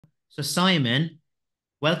So, Simon,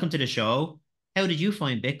 welcome to the show. How did you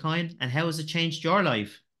find Bitcoin and how has it changed your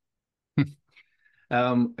life?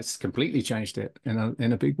 It's completely changed it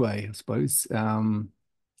in a big way, I suppose.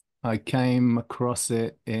 I came across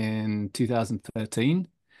it in 2013,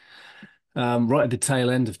 right at the tail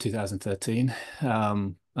end of 2013.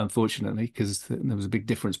 Unfortunately, because there was a big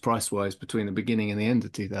difference price-wise between the beginning and the end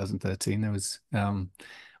of 2013. There was when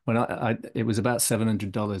it was about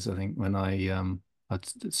 $700, I think, when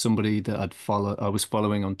somebody that I was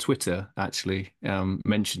following on Twitter actually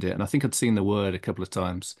mentioned it, and I think I'd seen the word a couple of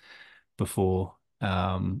times before.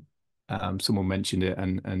 Um, Someone mentioned it,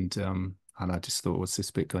 and I just thought, what's this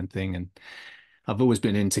Bitcoin thing? And I've always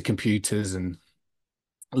been into computers and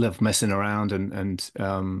love messing around, I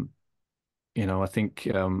think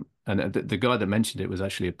and the guy that mentioned it was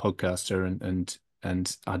actually a podcaster,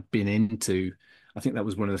 and I'd been into. I think that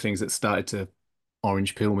was one of the things that started to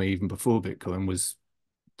orange pill me even before Bitcoin was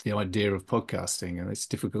the idea of podcasting, and it's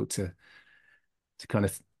difficult to kind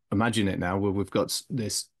of imagine it now where we've got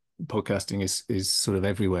this podcasting is sort of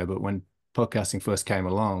everywhere. But when podcasting first came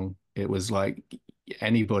along, it was like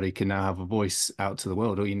anybody can now have a voice out to the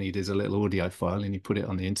world. All you need is a little audio file and you put it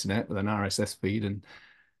on the internet with an RSS feed, and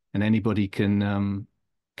anybody can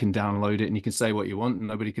download it and you can say what you want and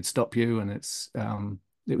nobody could stop you. And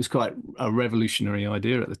it was quite a revolutionary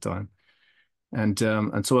idea at the time. And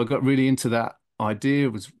so I got really into that idea,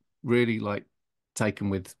 was really like taken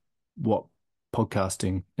with what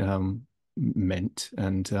podcasting meant.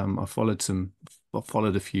 And I followed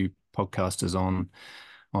a few podcasters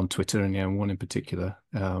on Twitter, and one in particular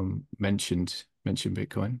mentioned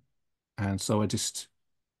Bitcoin. And so it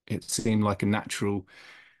seemed like a natural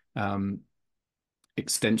um,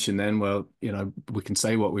 extension then. Well, we can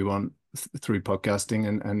say what we want through podcasting,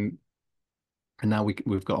 and now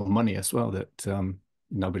we've got money as well that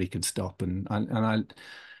nobody can stop. And I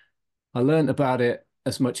learned about it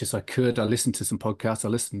as much as I could. I listened to some podcasts. I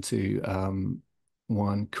listened to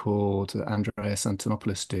one called Andreas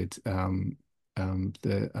Antonopoulos did. Oh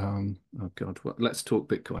God, Let's Talk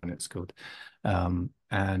Bitcoin, it's called.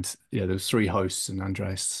 And yeah, there was three hosts, and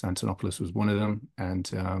Andreas Antonopoulos was one of them. And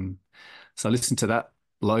so I listened to that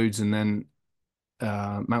loads, and then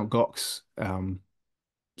Mount Gox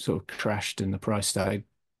sort of crashed, and the price started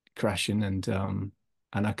crashing,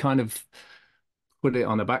 and I kind of put it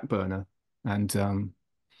on the back burner, and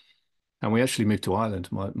we actually moved to Ireland.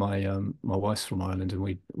 My wife's from Ireland, and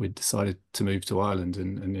we decided to move to Ireland,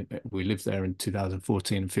 we lived there in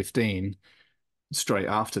 2014 and 15, straight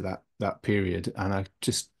after that period, and I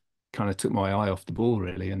just kind of took my eye off the ball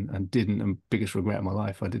really, and didn't. And biggest regret of my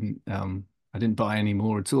life, I didn't buy any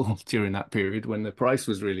more at all during that period when the price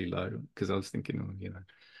was really low, because I was thinking, oh,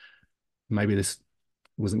 maybe this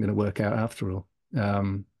wasn't going to work out after all.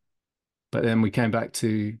 But then we came back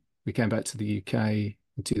to the UK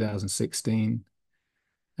in 2016.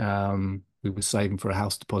 We were saving for a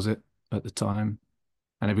house deposit at the time,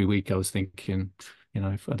 and every week I was thinking,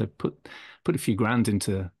 if I'd have put a few grand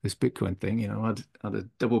into this Bitcoin thing, I'd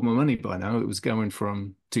have doubled my money by now. It was going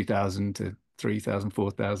from 2,000 to 3,000,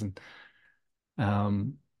 4,000.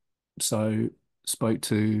 So spoke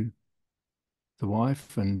to the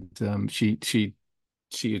wife, and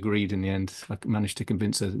she agreed in the end. I managed to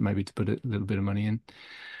convince her maybe to put a little bit of money in,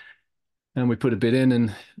 and we put a bit in,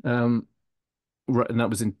 and that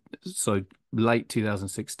was in so late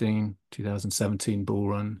 2016, 2017 bull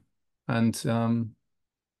run, and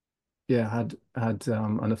yeah, had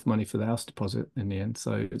enough money for the house deposit in the end.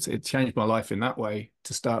 So it changed my life in that way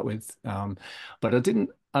to start with. But I didn't.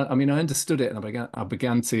 I mean, I understood it, and I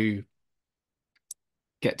began to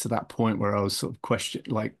get to that point where I was sort of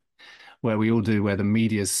like where we all do, where the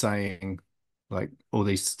media's saying like all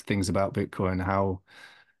these things about Bitcoin, how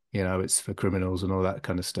it's for criminals and all that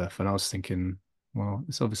kind of stuff. And I was thinking, well,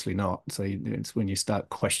 it's obviously not. So it's when you start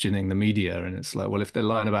questioning the media, and it's like, well, if they're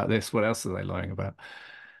lying about this, what else are they lying about?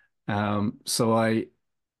 So I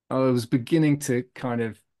was beginning to kind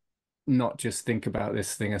of not just think about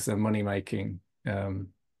this thing as a money making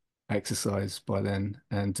exercise by then,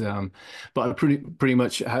 and but I pretty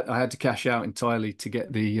much I had to cash out entirely to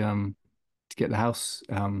get the house,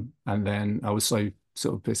 and then I was so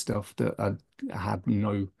sort of pissed off that I had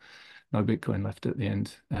no Bitcoin left at the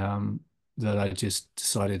end, that I just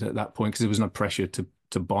decided at that point, because there was no pressure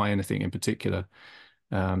to buy anything in particular,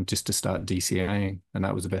 just to start DCAing, and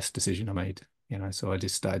that was the best decision I made. So I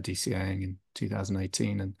just started DCAing in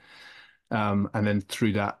 2018, and then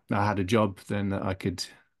through that I had a job then that I could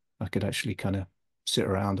actually kind of sit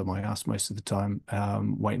around on my ass most of the time,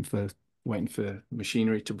 waiting for waiting for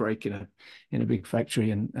machinery to break in a big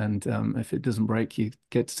factory, and if it doesn't break, you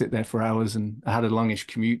get to sit there for hours. And I had a longish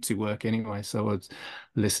commute to work anyway, so I'd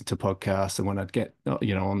listen to podcasts, and when I'd get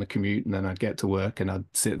on the commute, and then I'd get to work, and I'd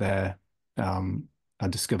sit there. I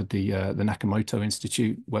discovered the Nakamoto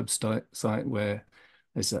Institute website site where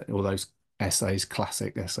there's all those essays,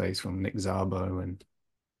 classic essays from Nick Szabo and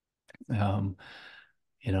um,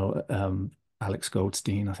 you know, Alex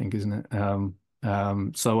Goldstein, I think, isn't it?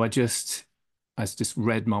 So I just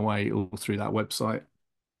read my way all through that website,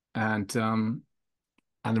 and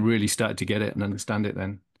really started to get it and understand it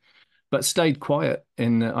then. But stayed quiet,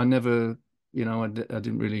 and I never, I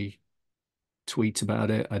didn't really tweet about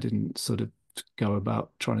it. I didn't sort of go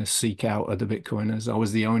about trying to seek out other Bitcoiners. I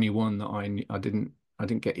was the only one that I didn't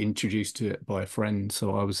get introduced to it by a friend,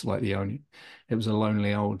 so I was like the only. It was a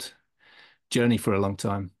lonely old journey for a long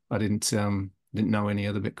time. I didn't know any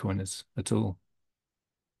other Bitcoiners at all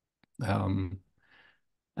um,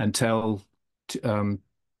 until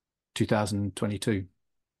 2022.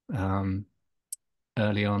 Um,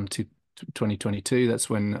 Early on to 2022, that's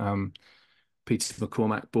when Peter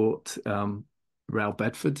McCormack bought Rail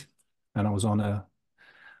Bedford, and I was on a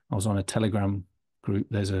Telegram group.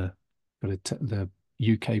 There's the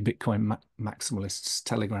UK Bitcoin Maximalists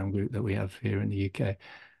Telegram group that we have here in the UK.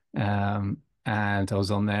 And I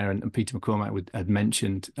was on there, and Peter McCormack had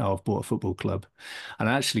mentioned, oh, I've bought a football club. And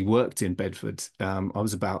I actually worked in Bedford. I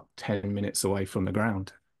was about 10 minutes away from the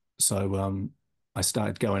ground. So I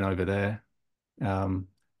started going over there. Um,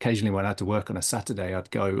 Occasionally, when I had to work on a Saturday, I'd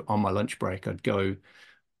go on my lunch break, I'd go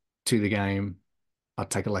to the game. I'd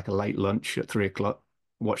take like a late lunch at 3 o'clock,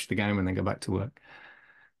 watch the game, and then go back to work.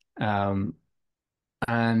 Um,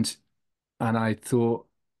 and and I thought,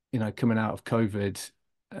 coming out of COVID,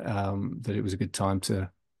 that it was a good time to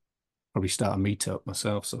probably start a meetup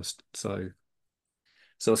myself. So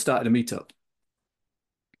I started a meetup.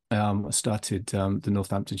 I started the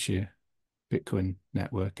Northamptonshire Bitcoin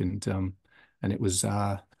network, and it was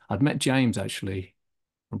I'd met James actually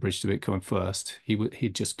from Bridge to Bitcoin first.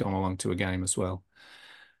 He'd just gone along to a game as well,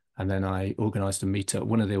 and then I organised a meetup,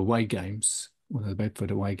 one of the away games, one of the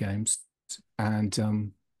Bedford away games,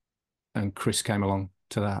 and Chris came along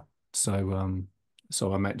to that. So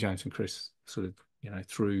I met James and Chris sort of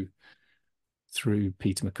through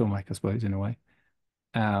Peter McCormack, I suppose, in a way.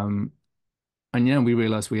 Um, and we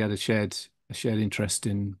realised we had a shared interest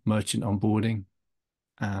in merchant onboarding,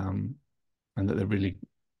 um, and that there really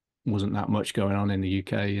wasn't that much going on in the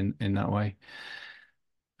UK in that way.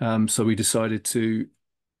 So we decided to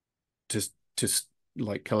just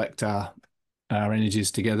like collect our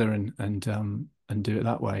energies together and do it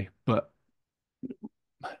that way. But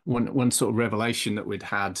one sort of revelation that we'd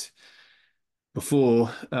had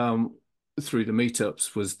before through the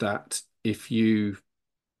meetups was that if you've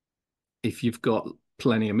got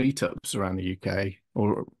plenty of meetups around the UK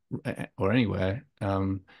or anywhere,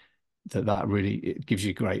 that really it gives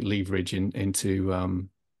you great leverage into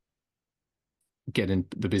getting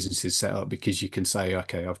the businesses set up, because you can say,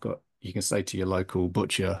 okay, you can say to your local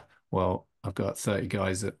butcher, well, I've got 30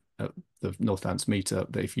 guys at the Northants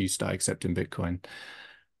meetup that if you start accepting Bitcoin,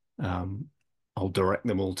 um, I'll direct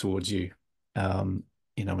them all towards you. And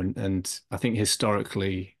I think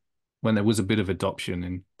historically, when there was a bit of adoption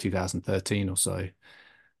in 2013 or so,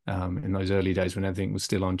 in those early days when everything was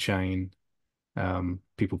still on chain,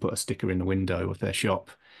 people put a sticker in the window of their shop,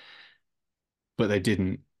 but they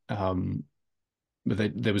didn't.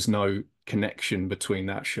 There was no connection between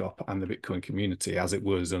that shop and the Bitcoin community as it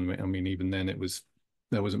was. I mean, even then,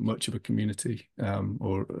 there wasn't much of a community,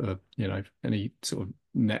 or any sort of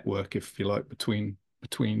network, if you like, between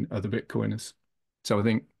other Bitcoiners. So I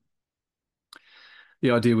think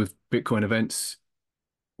the idea with Bitcoin events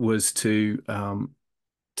was to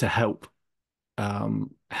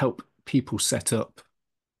help people set up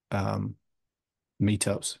um,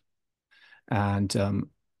 meetups, and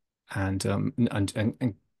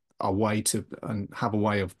and a way to and have a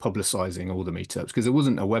way of publicizing all the meetups, because there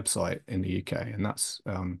wasn't a website in the UK, and that's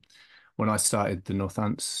when I started the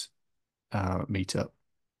Northants meetup.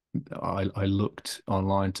 I looked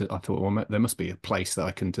online I thought, well, there must be a place that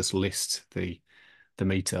I can just list the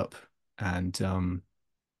meetup, and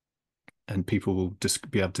people will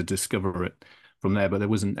just be able to discover it from there. But there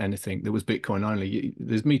wasn't anything. There was Bitcoin only.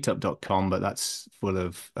 There's meetup.com, but that's full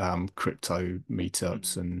of crypto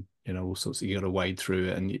meetups and all sorts. You got to wade through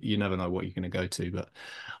it, and you never know what you're going to go to. But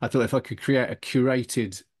I thought if I could create a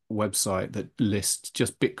curated website that lists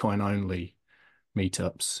just Bitcoin only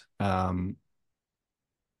meetups,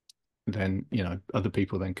 then other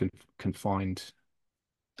people then can find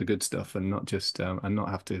the good stuff, and not just and not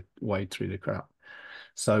have to wade through the crap.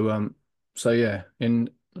 So So yeah, in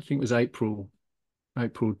I think it was April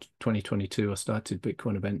 2022, I started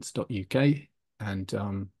bitcoinevents.uk, and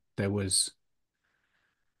um, there was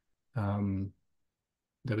 10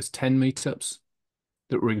 meetups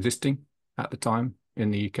that were existing at the time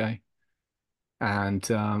in the UK, and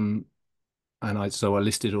I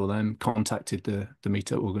listed all them, contacted the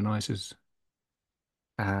meetup organisers,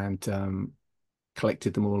 and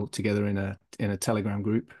collected them all together in a Telegram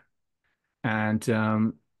group, and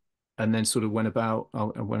then sort of I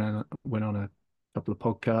went on a couple of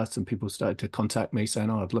podcasts, and people started to contact me saying,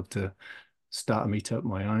 "Oh, I'd love to start a meetup of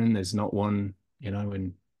my own. There's not one,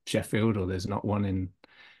 in Sheffield, or there's not one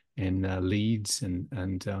in Leeds,"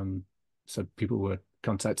 and so people were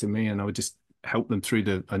contacting me, and I would just help them through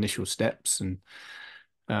the initial steps and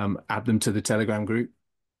add them to the Telegram group.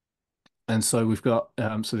 And so we've got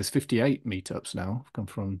so there's 58 meetups now. We've gone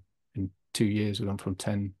from in 2 years, we've gone from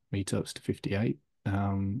 10 meetups to 58.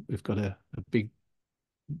 We've got a big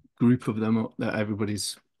group of them that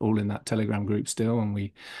everybody's all in that Telegram group still,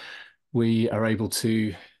 and we are able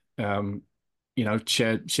to um,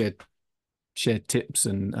 share tips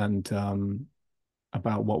and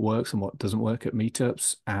about what works and what doesn't work at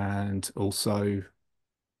meetups, and also,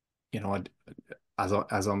 I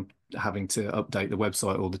as I'm having to update the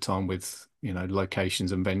website all the time with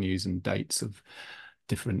locations and venues and dates of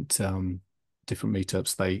different different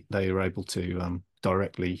meetups, they are able to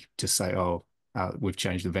directly just say, "Oh, we've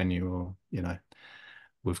changed the venue," or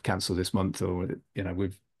we've cancelled this month, or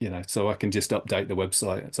we've so I can just update the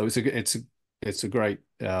website. So it's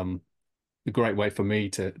a great way for me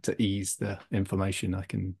to ease the information I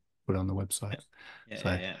can put on the website. Yeah, yeah, So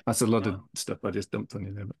yeah. that's a lot of No, stuff I just dumped on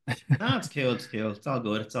you there. no, it's cool. It's cool. It's all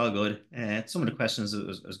good. It's all good. Some of the questions I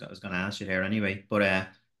was going to ask you there anyway. But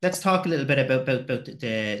let's talk a little bit about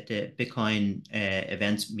the Bitcoin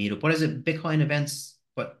events meetup. What is it? Bitcoin events?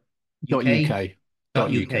 What Dot UK? UK. Dot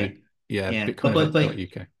Dot UK. UK. Yeah, Yeah, but Bitcoin but events but dot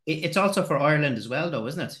UK. it's also for Ireland as well, though,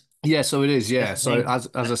 isn't it? Yeah, so it is. That's Yeah. the So thing.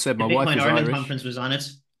 as I said, The my wife Bitcoin is Ireland Irish. conference was on it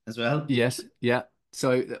as well. Yes. Yeah.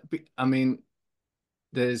 So I mean,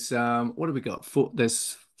 there's what have we got?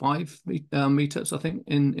 There's five meetups, I think,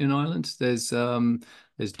 in Ireland. There's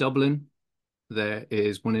Dublin. There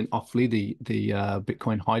is one in Offaly, the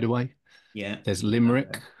Bitcoin Hideaway. Yeah, There's yeah, Limerick.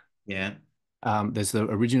 okay. Yeah, There's the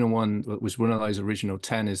original one that was one of those original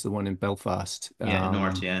 10 is the one in Belfast, yeah,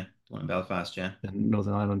 North, yeah, the one in Belfast, yeah. the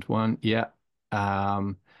Northern Ireland one. Yeah.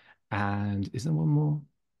 Um, and is there one more?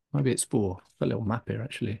 Maybe it's four. Got a little map here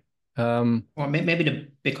actually. Um, Or maybe the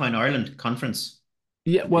Bitcoin Ireland conference.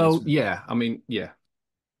 yeah, Maybe this well, one. yeah. I mean, yeah.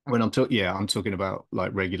 I'm talking about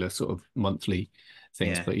like regular sort of monthly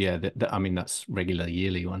things, Yeah. but yeah, I mean that's regular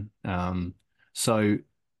yearly one. So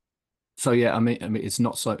So yeah, I mean, it's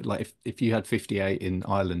not so like if you had 58 in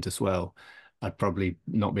Ireland as well, I'd probably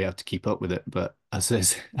not be able to keep up with it. But as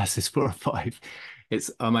there's as there's 4 or 5,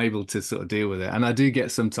 I'm able to sort of deal with it. And I do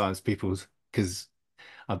get sometimes people's because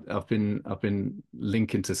I've been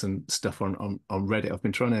linking to some stuff on Reddit. I've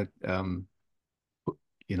been trying to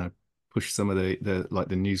you know push some of the like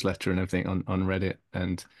the newsletter and everything on Reddit,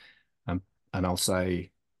 um and I'll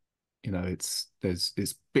say it's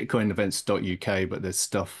bitcoinevents.uk, but there's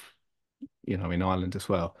stuff in Ireland as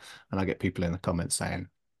well. And I get people in the comments saying,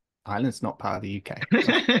 Ireland's not part of the UK.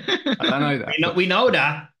 Like, I don't know We that, know but we know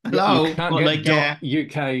that. yeah, you Hello. can't But get like dot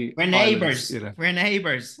UK we're Islands, neighbors. We're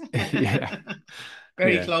neighbors. yeah,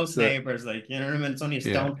 Very yeah. close So neighbors, like you know what I mean? It's only a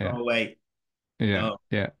yeah, stone yeah, throw away. yeah, No.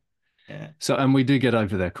 yeah. Yeah. So and we do get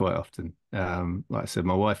over there quite often. Like I said,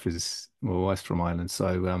 my wife's from Ireland,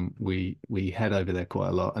 so we head over there quite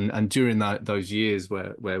a lot. And during those years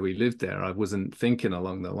where we lived there, I wasn't thinking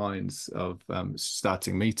along the lines of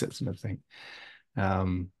starting meetups and everything.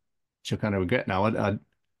 Which I kind of regret now.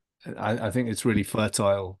 I think it's really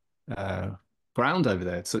fertile uh, ground over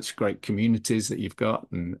there. It's such great communities that you've got,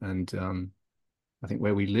 and I think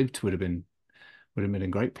where we lived would have been a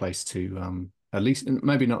great place to at least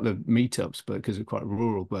maybe not the meetups, but because it's quite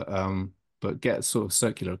rural, but get a sort of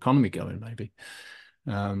circular economy going maybe.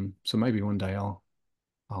 So maybe one day I'll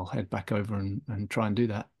head back over and try and do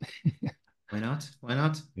that. Why not? Why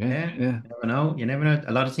not? Yeah, Yeah. yeah. You never know. You never know.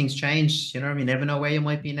 A lot of things change. You know what I mean? You never know where you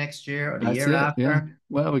might be next year or the That's year it. Yeah. after.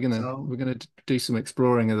 Well, we're gonna So we're gonna do some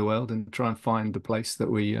exploring of the world and try and find the place that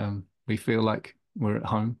we feel like we're at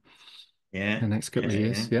home yeah. the next Yeah. couple of Yeah.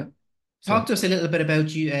 years. Yeah. Talk So to us a little bit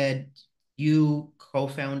about you. You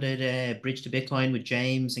co-founded Bridge to Bitcoin with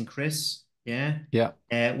James and Chris. Yeah. yeah,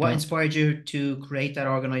 What yeah. inspired you to create that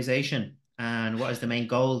organization, and what is the main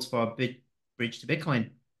goals for Bridge to Bitcoin?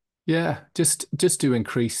 Yeah, just to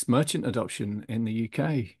increase merchant adoption in the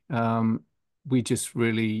UK. We just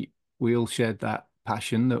really we all shared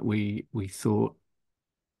passion that we thought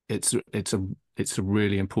it's a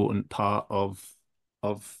really important part of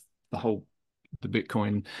the whole the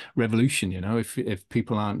Bitcoin revolution. You know, if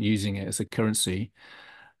people aren't using it as a currency,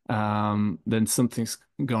 then something's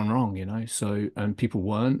gone wrong. You know, so and people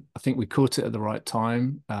weren't. I think we caught it at the right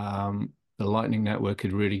time. The Lightning Network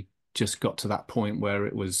had really just got to that point where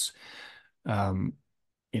it was, um,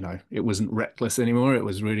 it wasn't reckless anymore. It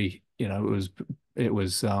was really, it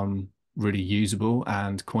was really usable.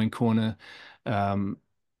 And Coin Corner um,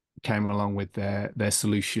 came along with their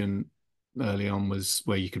solution early on was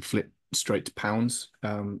where you could flip straight to pounds.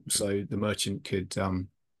 So the merchant could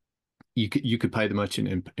you could pay the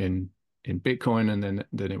merchant in Bitcoin, and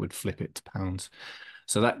then it would flip it to pounds.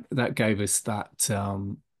 So that gave us that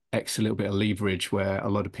extra little bit of leverage where a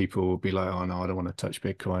lot of people would be like, oh no, I don't want to touch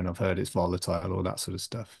Bitcoin. I've heard it's volatile, all that sort of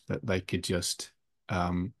stuff. That they could just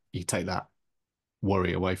you take that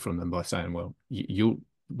worry away from them by saying, well,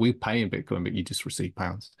 we pay in Bitcoin, but you just receive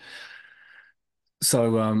pounds.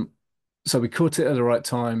 So so we caught it at the right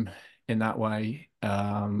time in that way.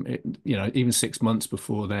 Even 6 months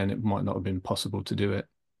before then, it might not have been possible to do it.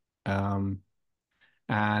 Um,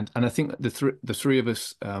 and I think the three of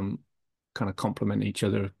us kind of complement each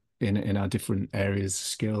other in our different areas,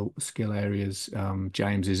 skill areas.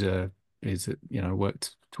 James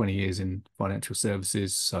worked 20 years in financial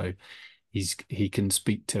services, so he can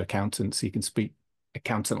speak to accountants. He can speak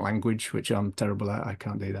accountant language, which I'm terrible at. I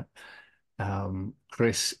can't do that.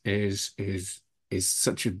 Chris is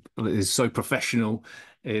so professional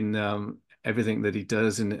in everything that he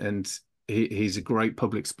does, and he's a great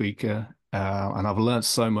public speaker. And I've learned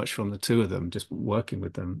so much from the two of them just working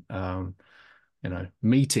with them.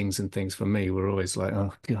 Meetings and things for me were always like,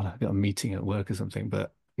 oh God, I've got a meeting at work or something.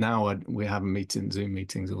 But now we have meetings, Zoom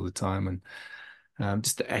meetings all the time, and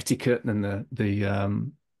just the etiquette and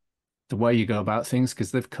the way you go about things,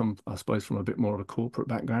 because they've come, I suppose, from a bit more of a corporate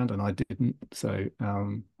background, and I didn't. So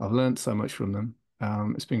I've learned so much from them.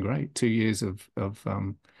 It's been great. 2 years of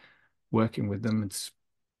working with them. It's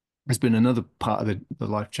been another part of the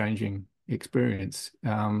life-changing experience.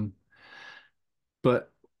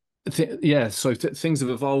 But yeah, so things have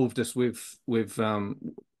evolved as we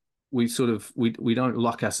don't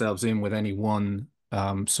lock ourselves in with any one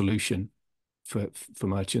solution for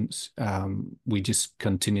merchants. We just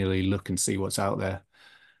continually look and see what's out there.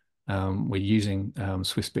 We're using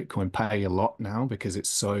Swiss Bitcoin Pay a lot now because it's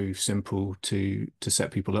so simple to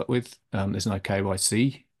set people up with. There's no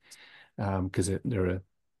KYC because they're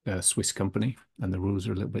a Swiss company and the rules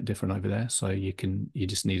are a little bit different over there. So you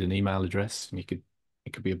just need an email address, and it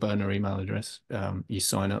could be a burner email address. You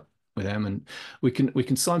sign up with them, and we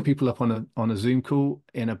can sign people up on a Zoom call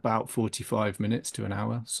in about 45 minutes to an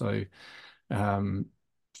hour. So um,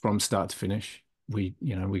 from start to finish, we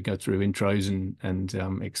go through intros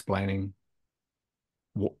and explaining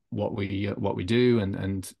what we do,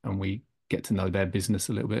 and we get to know their business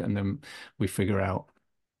a little bit, and then we figure out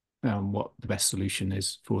what the best solution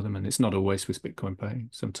is for them. And it's not always with Bitcoin Pay.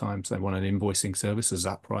 Sometimes they want an invoicing service, a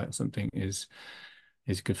Zapright or something is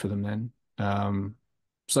good for them then.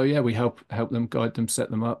 So yeah, we help them, guide them,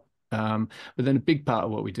 set them up. But then a big part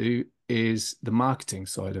of what we do is the marketing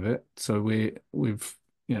side of it. So we've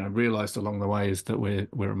realized along the way is that we're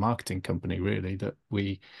a marketing company really, that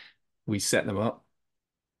we set them up,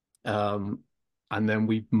 and then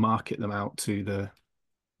we market them out to the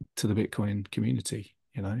Bitcoin community.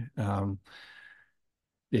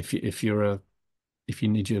 If you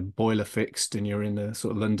need your boiler fixed and you're in the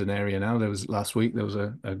sort of London area now, last week there was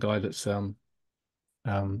a guy that's a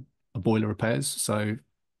boiler repairs. So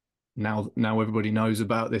now everybody knows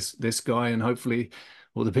about this guy, and hopefully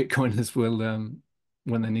all the Bitcoiners will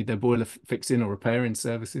when they need their boiler fixing or repairing,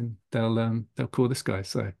 servicing, they'll call this guy.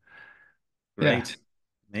 So yeah, Great.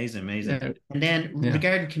 Amazing, amazing. yeah, And then yeah.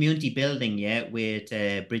 regarding community building, yeah, with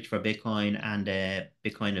Bridge for Bitcoin and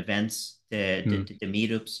Bitcoin events, Mm, the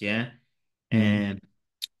meetups, yeah. mm, Um,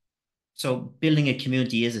 so building a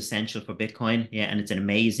community is essential for Bitcoin, yeah, and it's an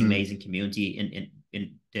amazing, mm. amazing community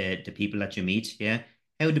in the people that you meet, yeah.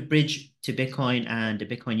 How the Bridge to Bitcoin and the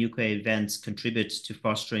Bitcoin UK events contribute to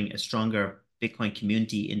fostering a stronger Bitcoin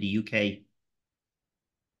community in the UK?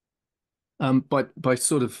 By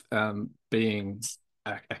sort of being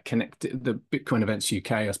a connected, the Bitcoin Events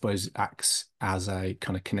UK, I suppose, acts as a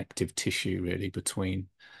kind of connective tissue really between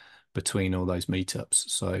all those meetups.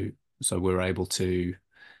 So we're able to,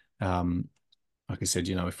 um, like I said,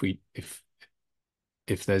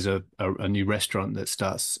 if there's a new restaurant that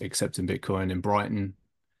starts accepting Bitcoin in Brighton,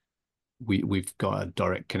 we've got a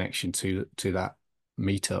direct connection to that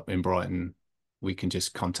meetup in Brighton we can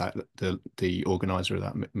just contact the organizer of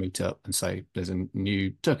that meetup and say there's a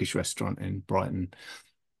new Turkish restaurant in Brighton.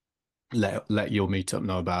 Let your meetup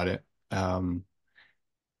know about it.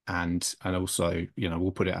 And also,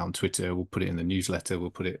 we'll put it out on Twitter, we'll put it in the newsletter, we'll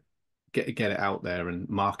put it get it out there and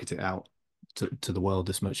market it out to the world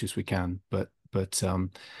as much as we can. But Bitcoin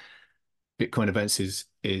events is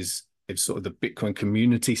it's sort of the Bitcoin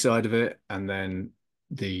community side of it, and then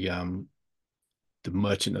the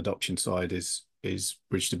merchant adoption side is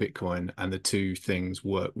Bridge to Bitcoin, and the two things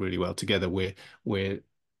work really well together. We're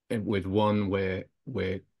with one where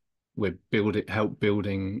we're help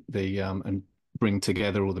building the and bring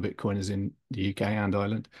together all the Bitcoiners in the UK and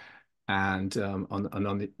Ireland, and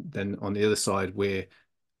on the other side we're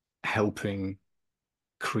helping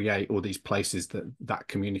create all these places that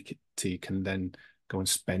community can then go and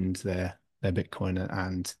spend their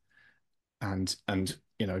Bitcoin and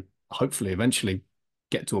hopefully eventually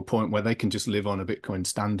get to a point where they can just live on a Bitcoin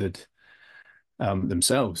standard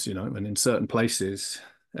themselves, and in certain places,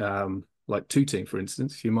 like Tooting, for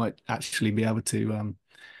instance, you might actually be able to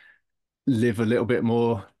live a little bit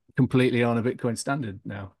more completely on a Bitcoin standard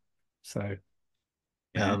now. So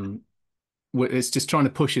Yeah. um, it's just trying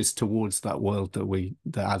to push us towards that world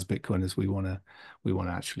that as Bitcoiners we want to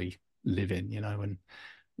actually live in, and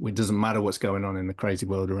it doesn't matter what's going on in the crazy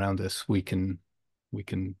world around us. We can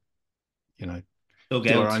you know Dug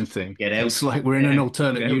do our out, own thing. get It's out. like we're in an Yeah, dug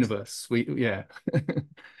alternate out. universe. Yeah.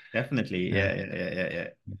 Definitely. Yeah. Yeah, yeah, yeah, yeah, yeah.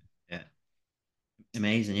 Yeah.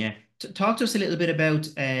 Amazing. Yeah. Talk to us a little bit about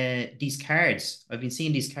these cards. I've been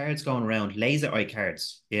seeing these cards going around, laser eye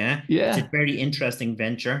cards. Yeah. It's a Yeah. very interesting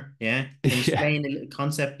venture. Yeah. Can you Yeah. explain the little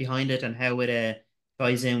concept behind it and how it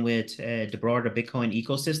ties in with the broader Bitcoin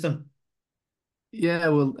ecosystem? Yeah,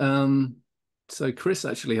 well, so Chris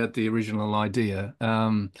actually had the original idea.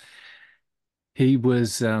 He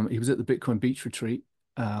was at the Bitcoin Beach Retreat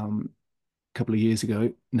a couple of years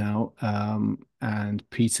ago now, and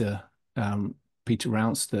Peter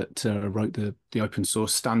Rounce that wrote the open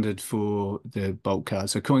source standard for the bulk card.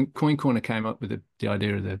 So Coin Corner came up with the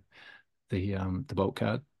idea of the bulk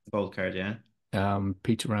card. The gold card. Yeah.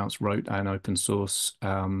 Peter Rounce wrote an open source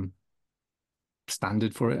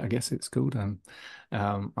standard for it, I guess it's called. I'm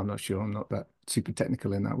not sure. I'm not that super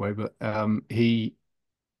technical in that way, but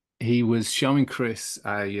he was showing Chris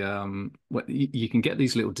what you can get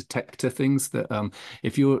these little detector things that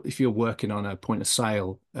if you're working on a point of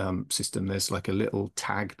sale system, there's like a little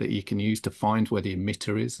tag that you can use to find where the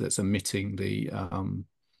emitter is that's emitting the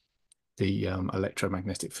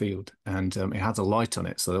electromagnetic field, and it has a light on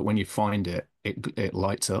it so that when you find it, it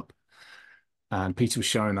lights up. And Peter was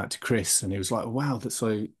showing that to Chris, and he was like, "Wow, that's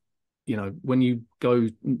so." When you go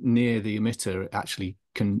near the emitter, it actually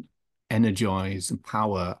can energize and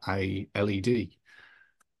power a LED.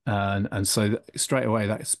 And so straight away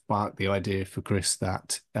that sparked the idea for Chris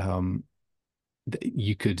that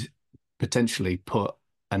you could potentially put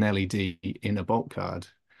an LED in a bulk card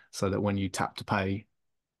so that when you tap to pay,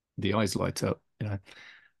 the eyes light up.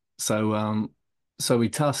 So we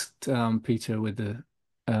tasked Peter with the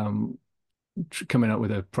coming up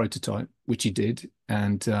with a prototype, which he did,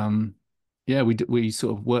 and yeah, we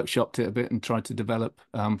sort of workshopped it a bit and tried to develop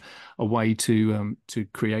a way to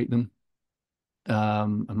create them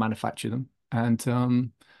and manufacture them, and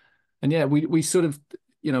yeah, we sort of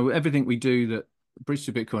everything we do that Bridge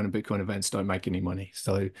to Bitcoin and Bitcoin events don't make any money,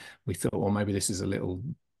 so we thought, well, maybe this is a little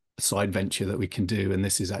side venture that we can do, and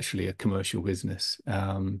this is actually a commercial business.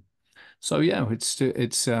 So yeah,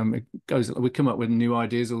 it goes. We come up with new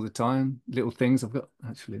ideas all the time, little things. I've got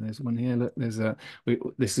actually there's one here. Look,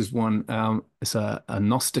 this is one. It's a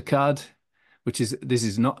Noster card, this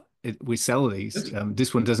is not. We sell these. Looks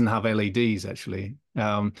This one doesn't have LEDs actually.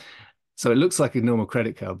 So it looks like a normal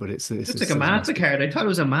credit card, but it looks like a says Noster. Mastercard. I thought it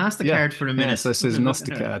was a Yeah, Mastercard for a yeah. So minute. it says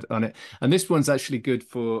Nosticad on it, and this one's actually good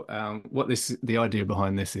for the idea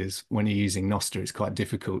behind this is when you're using Noster, it's quite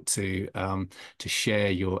difficult to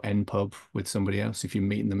share your NPub with somebody else if you're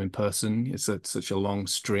meeting them in person. It's such a long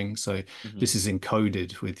string, so Mhm. this is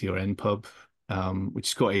encoded with your NPub, which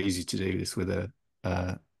is quite easy to do. This with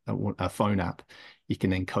a phone app, you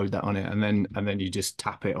can encode that on it, and then you just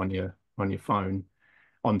tap it on your phone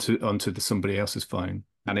onto somebody else's phone,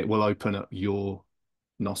 and it will open up your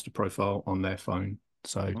Nostr profile on their phone.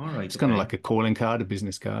 So All right. it's kind of Okay. like a calling card, a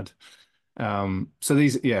business card. So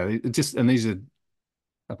these, yeah, and these are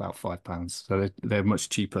about £5, so they're much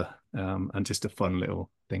cheaper, and just a fun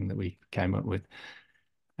little thing that we came up with.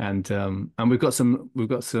 And we've got some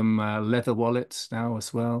leather wallets now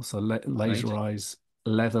as well. So All right. laser eyes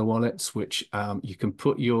leather wallets, which you can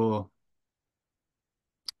put your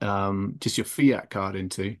just your fiat card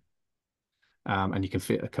into, and you can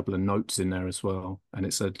fit a couple of notes in there as well. And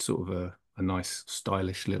it's a sort of a nice,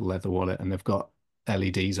 stylish little leather wallet, and they've got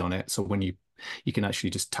LEDs on it, so when you can actually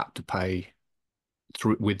just tap to pay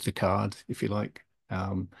through with the card if you like.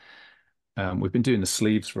 We've been doing the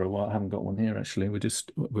sleeves for a while. I haven't got one here actually. We've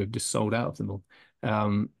just sold out of them all.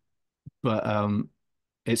 Um, but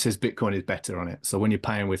it says Bitcoin is better on it. So when you're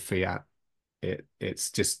paying with fiat,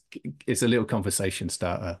 it's a little conversation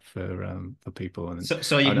starter for people. And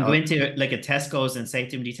So you can go I, into like a Tesco's and say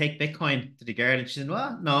to him, "Do you take Bitcoin?" To the girl, and she said,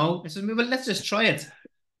 "Well, no." I said, "Well, let's just try it for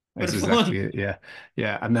That's the exactly fun." it. Yeah,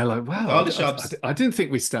 yeah. And they're like, That's "Wow, all the shops. I didn't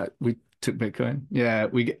think we took Bitcoin." Yeah,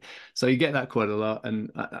 we get so you get that quite a lot,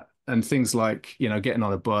 and things like getting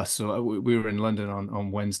on a bus. Or we were in London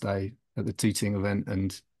on Wednesday at the Tooting event,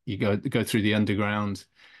 and you go through the underground.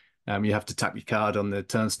 You have to tap your card on the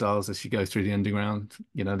turnstiles as you go through the underground.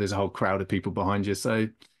 There's a whole crowd of people behind you, so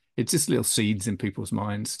it's just little seeds in people's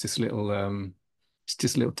minds, just little it's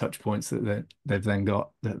just little touch points they've then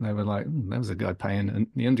got that they were like, there was a guy paying in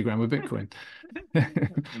the underground with Bitcoin.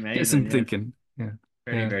 Gets Amazing, them yeah. thinking. Yeah.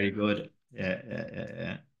 Very, Yeah. very good. Yeah,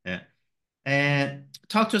 yeah, yeah, yeah.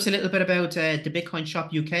 Talk to us a little bit about the Bitcoin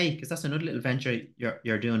Shop UK, because that's another little venture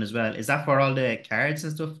you're doing as well. Is that for all the cards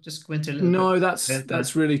and stuff? Just go into a little bit No, that's about that.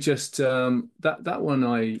 that's really just that one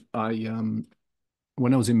I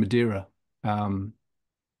when I was in Madeira, um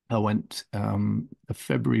I went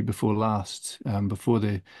February before last, before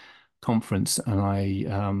the conference, and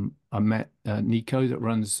I met Nico that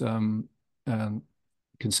runs um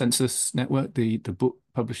Consensus Network, the book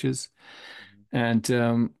publishers. Mhm.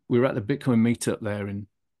 And we were at the Bitcoin meetup there in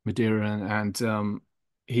Madeira, and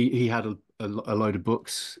he had a load of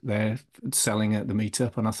books there selling at the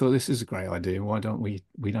meetup, and I thought this is a great idea. Why don't we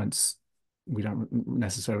don't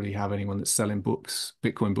necessarily have anyone that's selling books,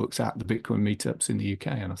 Bitcoin books at the Bitcoin meetups in the UK?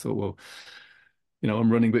 And I thought, well,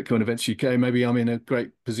 I'm running Bitcoin Events UK. Maybe I'm in a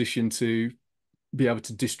great position to be able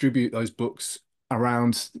to distribute those books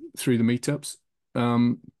around through the meetups.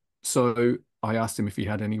 Um, so I asked him if he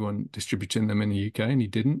had anyone distributing them in the UK, and he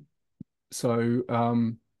didn't. So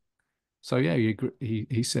yeah,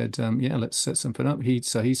 he said, yeah, let's set something up. He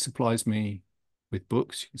supplies me with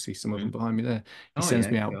books. You can see some of them Mhm. behind me there. He Oh sends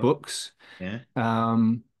yeah, me out cool. books, Yeah.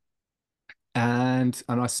 um, and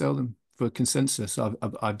I sell them for consensus.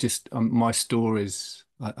 I've just my store is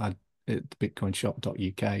I at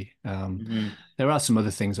bitcoinshop.uk. Hmm. There are some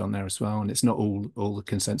other things on there as well, and it's not all the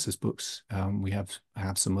consensus books. We have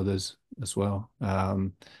some others as well,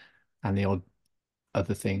 and the odd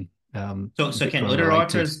other thing, So can Bitcoin other related.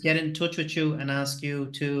 authors get in touch with you and ask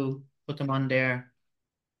you to put them on their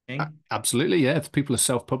thing? Absolutely, yeah. If people are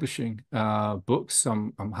self-publishing books,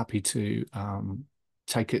 I'm happy to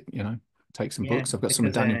take it. Take some Yeah, books. I've got some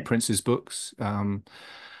of because Daniel Prince's books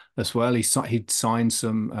as well. He'd signed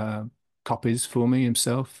some copies for me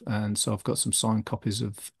himself, and so I've got some signed copies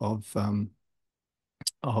of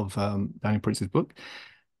Daniel Prince's book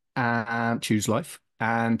and Choose Life,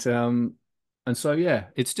 and so yeah,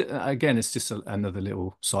 it's just, again, it's just another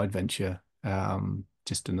little side venture,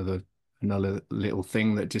 just another little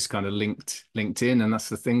thing that just kind of linked in, and that's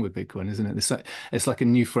the thing with Bitcoin, isn't it? It's like a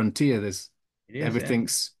new frontier. There's it is, yeah.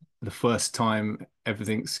 everything's the first time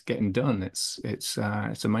everything's getting done. It's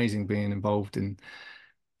amazing being involved in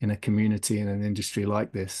a community in an industry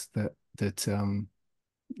like this that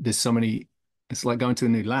there's so many. It's like going to a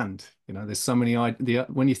new land. There's so many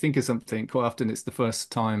when you think of something, quite often it's the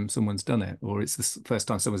first time someone's done it, or it's the first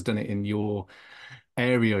time someone's done it in your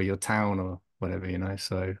area, or your town, or whatever.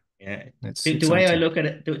 So Yeah. it's The way I exciting. look at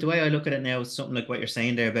it, the way I look at it now is something like what you're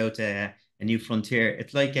saying there about a new frontier.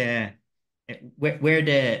 It's like where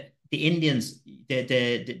the Indians,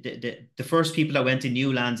 the first people that went to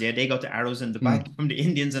new lands, yeah, they got the arrows in the Mm. back from the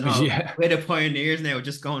Indians and all. Yeah, We're the pioneers now,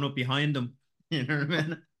 just going up behind them. You know what I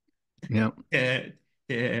mean? yeah,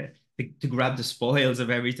 To, to grab the spoils of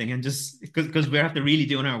everything and just because we have to really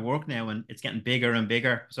doing our work now and it's getting bigger and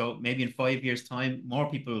bigger. So maybe in 5 years' time, more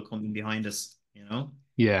people will come in behind us, you know?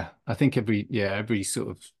 yeah. I think every sort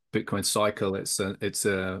of Bitcoin cycle, it's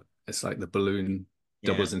like the balloon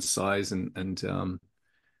Yeah. doubles in size, and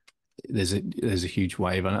there's a huge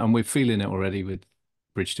wave, and we're feeling it already with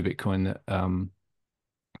Bridge to Bitcoin, that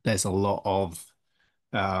there's a lot of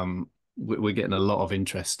we're getting a lot of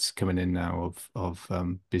interest coming in now of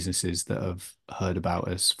businesses that have heard about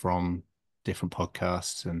us from different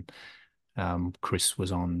podcasts, and Chris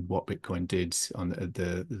was on What Bitcoin Did on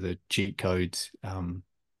the cheat code.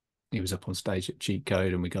 He was up on stage at cheat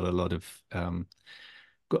code, and we got a lot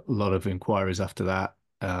of inquiries after that.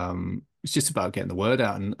 It's just about getting the word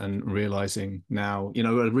out, and realizing now,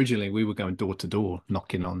 originally we were going door to door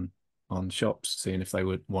knocking on shops, seeing if they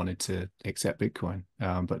would wanted to accept Bitcoin.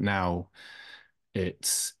 But now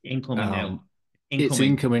it's Incoming um, now. it's Incoming.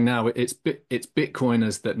 incoming now. It's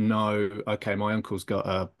Bitcoiners that know, okay, my uncle's got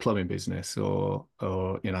a plumbing business, or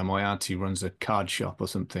my auntie runs a card shop or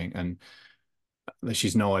something, and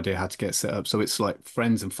she's no idea how to get set up. So it's like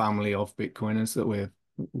friends and family of Bitcoiners that we're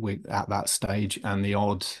at that stage, and the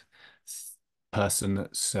odd person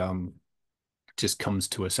that's just comes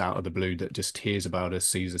to us out of the blue, that just hears about us,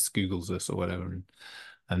 sees us, Googles us or whatever,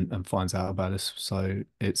 and finds out about us. So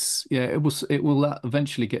it's yeah, it will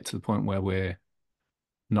eventually get to the point where we're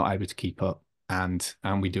not able to keep up, and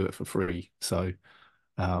we do it for free. So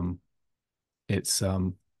um, it's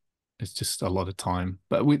um, it's just a lot of time.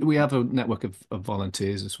 But we have a network of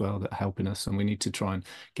volunteers as well that are helping us, and we need to try and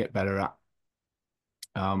get better at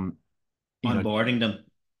um, you know Onboarding them.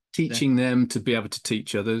 teaching them to be able to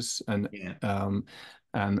teach others, Yeah. um,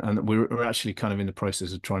 and we're actually kind of in the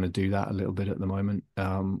process of trying to do that a little bit at the moment.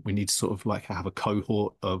 We need to sort of like have a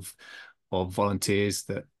cohort of volunteers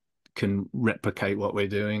that can replicate what we're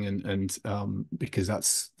doing, and because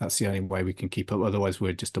that's the only way we can keep up. Otherwise,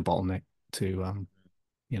 we're just a bottleneck to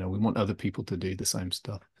we want other people to do the same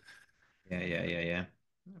stuff. Yeah.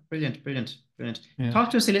 Brilliant, brilliant, brilliant. Yeah.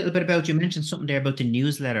 Talk to us a little bit about, you mentioned something there about the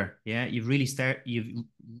newsletter. Yeah, you've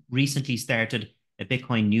recently started a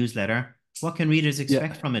Bitcoin newsletter. What can readers Yeah.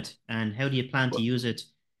 expect from it, and how do you plan to Well, use it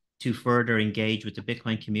to further engage with the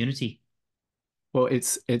Bitcoin community? well,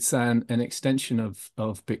 it's an extension of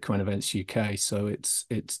Bitcoin Events UK. So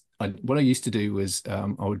what I used to do was I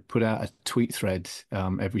would put out a tweet thread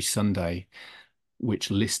every Sunday,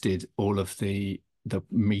 which listed all of the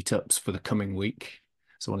meetups for the coming week.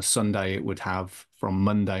 So on a Sunday, it would have from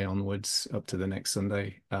Monday onwards up to the next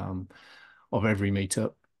Sunday of every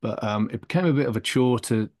meetup. But it became a bit of a chore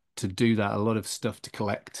to do that. A lot of stuff to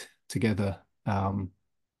collect together.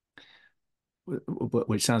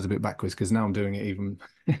 Which sounds a bit backwards because now I'm doing it even.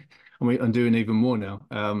 I'm doing even more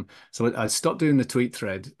now. So I stopped doing the tweet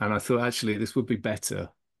thread, and I thought actually this would be better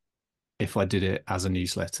if I did it as a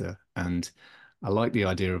newsletter. And I like the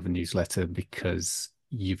idea of a newsletter because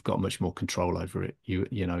you've got much more control over it.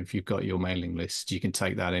 If you've got your mailing list, you can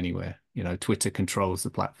take that anywhere. Twitter controls the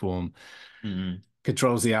platform, Mm-hmm.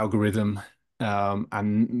 controls the algorithm,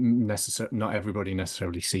 and not everybody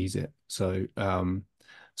necessarily sees it. So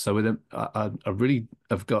with them, I really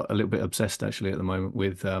have got a little bit obsessed actually at the moment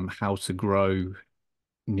with how to grow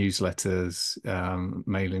newsletters,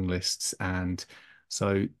 mailing lists, and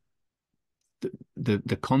so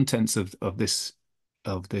the contents of this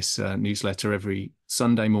newsletter every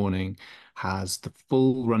Sunday morning has the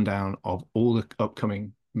full rundown of all the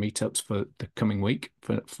upcoming meetups for the coming week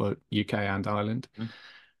for UK and Ireland,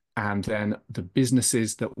 and then the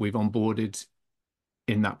businesses that we've onboarded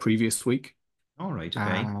in that previous week, All right,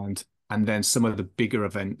 okay. and then some of the bigger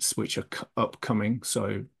events which are upcoming.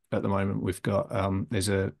 So at the moment we've got there's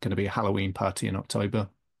a going to be a Halloween party in October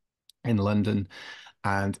in London,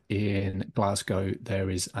 and in Glasgow there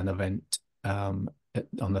is an event on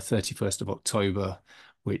the 31st of October,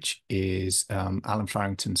 which is Alan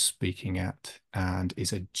Farrington speaking at, and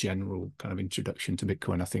is a general kind of introduction to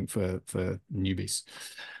Bitcoin, I think, for newbies.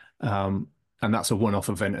 Um, and that's a one-off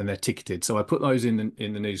event, and they're ticketed. So I put those in the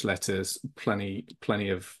newsletters plenty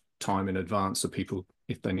of time in advance, so people,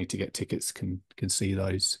 if they need to get tickets, can see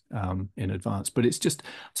those in advance. But it's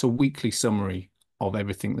a weekly summary of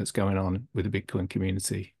everything that's going on with the Bitcoin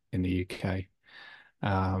community in the UK.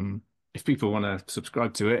 If people want to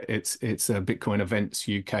subscribe to it, it's Bitcoin Events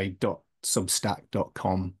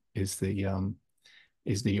UK.substack.com is the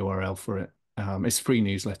URL for it. It's a free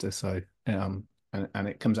newsletter, so and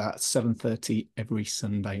it comes out at 7:30 every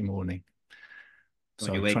Sunday morning. When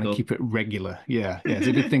So you I'm trying wake to up. keep it regular. Yeah, it's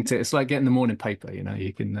a good thing to. It's like getting the morning paper.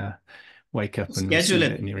 You can wake up and Schedule receive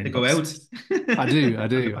it in it your to go inbox. out. I do, I On the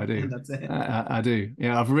do, I back do. end, that's it. I do.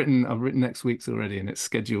 Yeah, I've written next week's already, and it's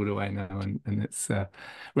scheduled away now, and it's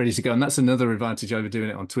ready to go. And that's another advantage over doing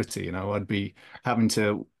it on Twitter. I'd be having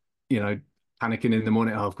to, you know, panicking in the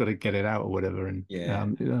morning. Oh, I've got to get it out or whatever, and Yeah, I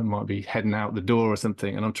might be heading out the door or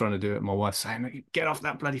something, and I'm trying to do it. And my wife's saying, "Get off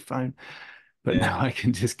that bloody phone!" But yeah. now I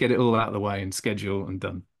can just get it all out of the way and schedule and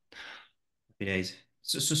done. Happy days.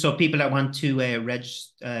 So people that want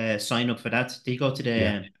to sign up for that, they go to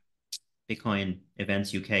Yeah. the Bitcoin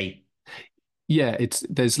Events UK. Yeah,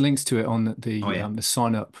 there's links to it on Oh the yeah. the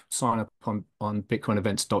sign up on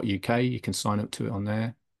bitcoinevents.uk. You can sign up to it on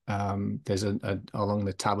there. There's a along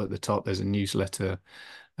the tab at the top. There's a newsletter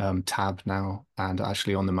tab now, and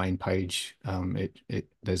actually on the main page, it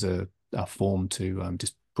there's a form to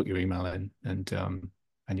just put your email in, and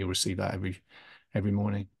you'll receive that every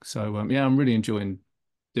morning. So yeah, I'm really enjoying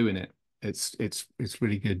doing it. It's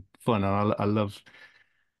really good fun. And I love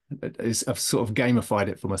I've sort of gamified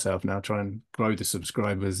it for myself now, try and grow the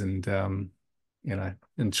subscribers and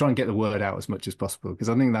and try and get the word out as much as possible because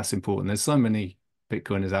I think that's important. There's so many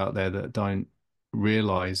Bitcoiners out there that don't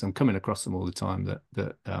realize, I'm coming across them all the time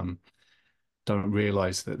that don't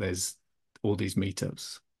realize that there's all these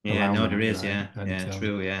meetups Yeah, around no, there them, is. Yeah, and yeah,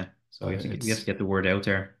 true. Yeah. So so we have to it's get the word out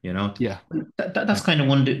there, you know. yeah, That's yeah, kind of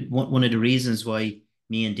one of the reasons why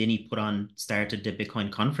me and Dinny started the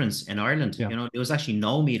Bitcoin conference in Ireland. yeah, You know, there was actually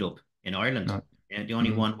no meetup in Ireland. no, Yeah, the only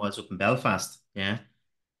mm, one was up in Belfast. Yeah,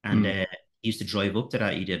 and mm, he used to drive up to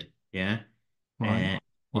that. He did. Yeah, right, uh, up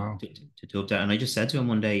wow, to up that. And I just said to him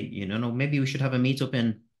one day, you know, no, maybe we should have a meetup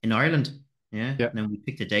in Ireland. Yeah, and yeah, then we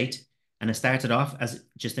picked a date, and it started off as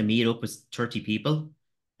just a meetup with 30 people,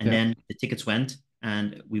 and yeah, then the tickets went,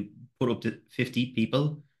 and we put up to 50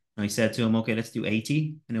 people. And I said to him, okay, let's do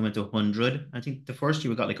 80, and it went to 100. I think the first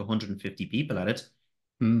year we got like 150 people at it,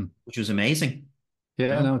 mm. which was amazing. You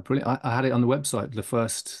Yeah, know? no, brilliant. I had it on the website the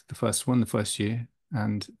first one, the first year,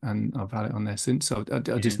 and I've had it on there since. So I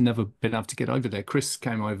Yeah, just never been able to get over there. Chris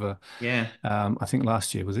came over, yeah. I think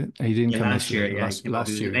last year was it? He didn't Yeah, come this last year, year, but yeah, he came up.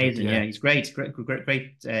 He last was year he did. amazing. Yeah, Yeah, he's great, great, great,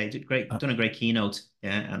 great. Did great, uh, done a great keynote.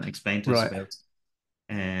 Yeah, and explained to us right. about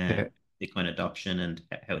Yeah, Bitcoin adoption and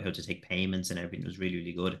how to take payments and everything. It was really,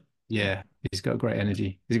 really good. Yeah, yeah. He's got great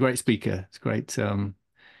energy. He's a great speaker. It's great.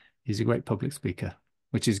 He's a great public speaker,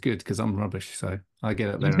 which is good because I'm rubbish. So I get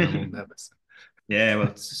up there and I'm all nervous. yeah.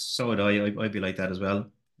 Well, so would I. I'd be like that as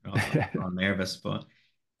well. All nervous, but it's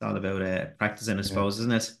all about practicing, I Yeah. suppose,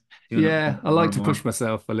 isn't it? Doing it Yeah, I more like and to push more.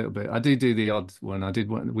 myself a little bit. I do the odd one. I did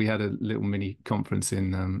one. We had a little mini conference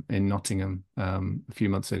in Nottingham a few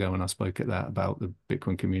months ago, and I spoke at that about the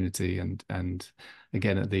Bitcoin community and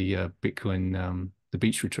again at the Bitcoin the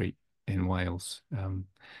beach retreat in Wales.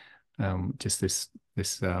 Just this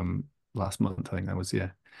last month, I think that was,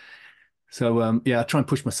 yeah. So yeah, I try and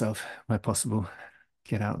push myself where possible.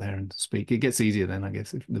 Get out there and speak. It gets easier then, I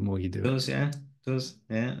guess, the more you do it. Does, yeah, does,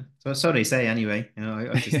 yeah. So they say anyway. You know,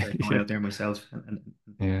 I've just started going Yeah, out there myself and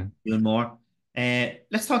yeah. doing more.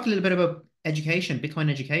 Let's talk a little bit about education, Bitcoin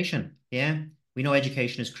education. Yeah, we know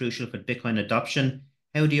education is crucial for Bitcoin adoption.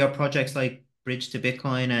 How do your projects like Bridge to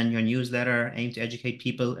Bitcoin and your newsletter aim to educate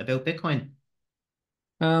people about Bitcoin?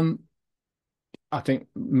 Um, I think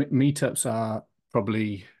meetups are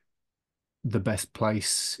probably the best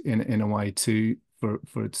place in a way to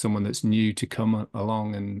for someone that's new to come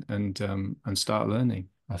along and start learning.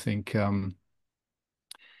 I think it's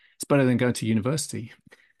better than going to university.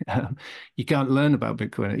 You can't learn about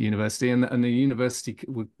Bitcoin at university, and the university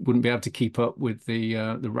wouldn't be able to keep up with the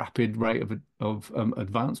rapid rate of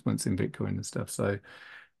advancements in Bitcoin and stuff. So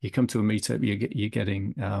you come to a meetup, you're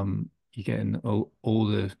getting all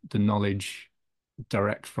the knowledge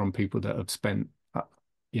direct from people that have spent,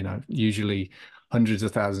 usually hundreds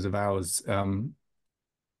of thousands of hours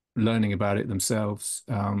learning about it themselves.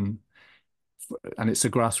 And it's a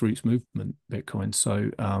grassroots movement, Bitcoin.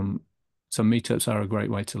 So meetups are a great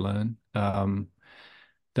way to learn.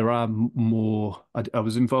 There are more. I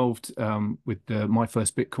was involved with my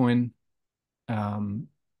first Bitcoin um,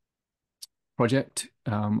 project.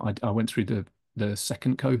 I went through the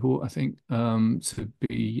second cohort, I think, to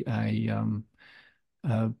be a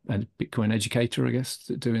Bitcoin educator, I guess,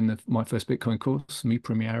 doing my first Bitcoin course, Mi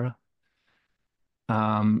Primera.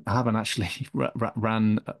 I haven't actually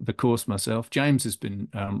ran the course myself. James has been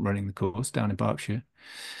running the course down in Berkshire.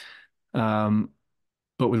 Um,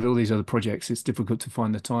 but with all these other projects, it's difficult to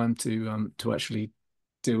find the time to actually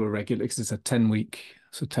do a regular, because it's a 10 week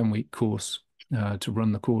course to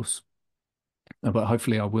run the course. But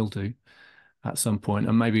hopefully I will do at some point,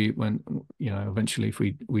 and maybe when eventually if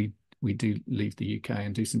we do leave the UK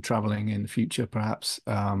and do some traveling in the future, perhaps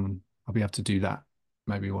I'll be able to do that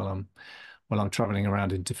maybe while I'm traveling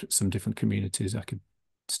around in some different communities. I could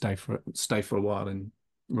stay for a while and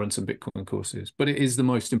run some Bitcoin courses. But it is the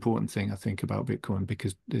most important thing I think about Bitcoin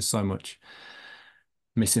because there's so much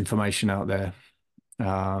misinformation out there.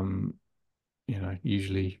 Um,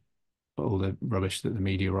 usually all the rubbish that the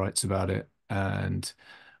media writes about it, and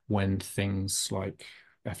when things like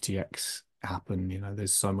FTX happen,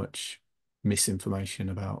 there's so much misinformation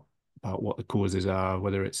about what the causes are,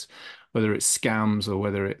 whether it's scams or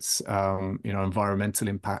whether it's environmental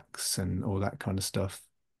impacts and all that kind of stuff.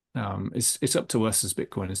 It's up to us as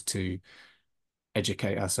Bitcoiners to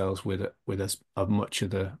educate ourselves with as much of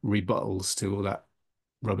the rebuttals to all that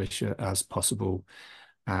rubbish as possible,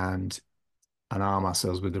 and arm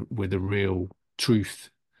ourselves with the real truth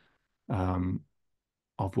um,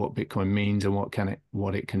 of what Bitcoin means and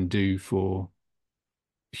what it can do for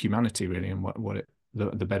humanity really, and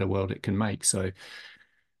the better world it can make. So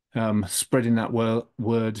spreading that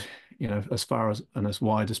word, as far as and as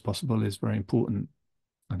wide as possible is very important,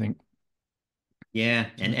 I think. Yeah,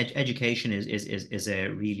 and So, education is a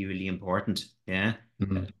really important. Yeah,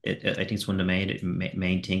 mm, I think it's one of the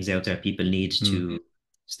main things out there. People need mm, to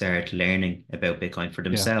start learning about Bitcoin for yeah,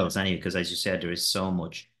 themselves, anyway, because as you said, there is so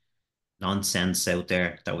much nonsense out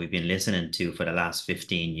there that we've been listening to for the last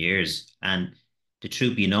 15 years. And the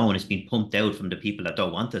truth be known, it's been pumped out from the people that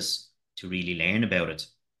don't want us to really learn about it.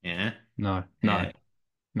 Yeah. no, no, Uh,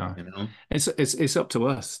 no. you know, It's up to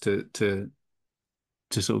us to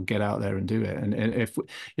sort of get out there and do it. And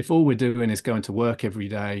if all we're doing is going to work every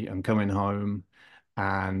day and coming home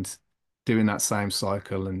and doing that same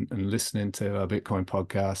cycle and listening to a Bitcoin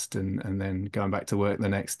podcast and then going back to work the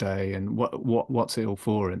next day, and what's it all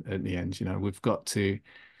for at the end? We've got to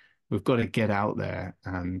get out there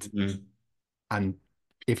mhm. and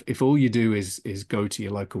if all you do is go to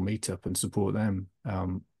your local meetup and support them,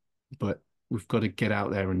 but we've got to get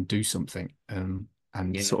out there and do something, and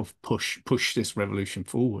Yeah, sort of push this revolution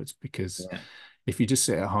forwards. Because yeah. if you just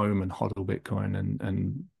sit at home and hodl Bitcoin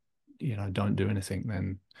and don't do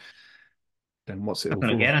anything, then what's it Not all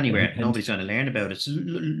going to for? get anywhere. And Nobody's going to learn about it. So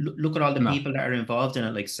look at all the no, people that are involved in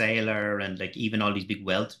it, like Sailor and like even all these big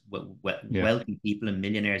yeah, wealthy people and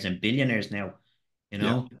millionaires and billionaires now. You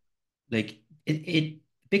yeah, know, like it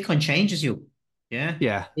Bitcoin changes you. Yeah.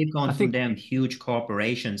 yeah. They've gone I from think them huge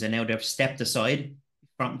corporations and now they've stepped aside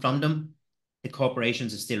from them. The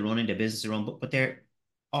corporations are still running their business around, but they're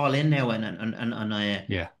all in now and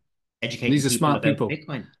yeah, educating these are people smart about people.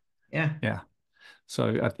 Bitcoin. Yeah. Yeah.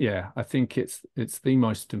 So yeah, I think it's the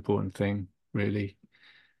most important thing really,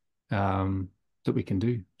 that we can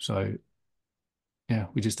do. So yeah,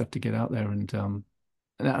 we just have to get out there and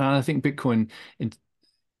I think Bitcoin it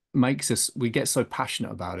makes us we get so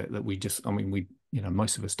passionate about it that we just I mean we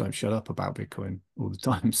most of us don't shut up about Bitcoin all the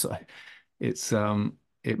time. So it's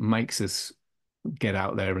it makes us get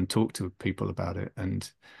out there and talk to people about it. And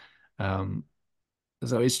um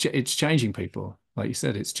so it's changing people. Like you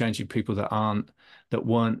said, it's changing people that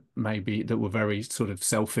weren't maybe that were very sort of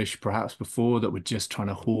selfish perhaps before, that were just trying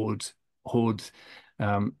to hoard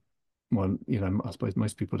um well, I suppose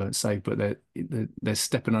most people don't say, but they're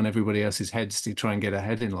stepping on everybody else's heads to try and get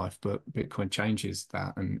ahead in life. But Bitcoin changes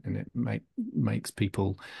that, and it makes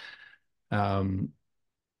people um,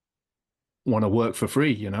 want to work for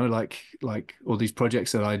free. Like all these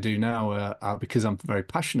projects that I do now are because I'm very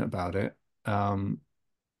passionate about it. Um,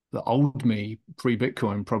 the old me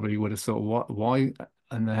pre-Bitcoin probably would have thought, what, why,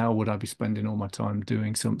 and the hell would I be spending all my time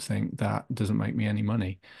doing something that doesn't make me any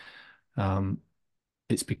money? Um,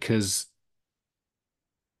 it's because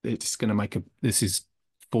it's going to make a this is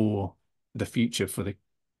for the future, for the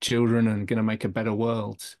children, and going to make a better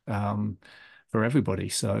world, for everybody.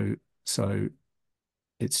 So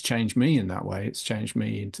it's changed me in that way. It's changed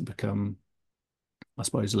me into become, I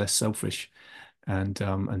suppose, less selfish, and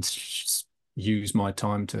use my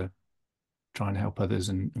time to try and help others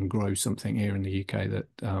and grow something here in the UK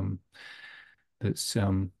that's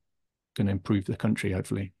going to improve the country,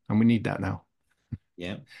 hopefully, and we need that now.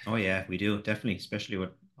 Yeah. Oh yeah, we do definitely, especially with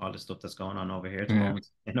all the stuff that's going on over here at the Yeah, moment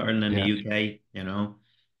in Ireland and the yeah, UK.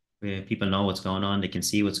 Where people know what's going on, they can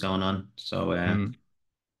see what's going on. So mm.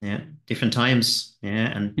 yeah, different times.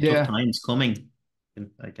 Yeah, and tough Yeah, times coming.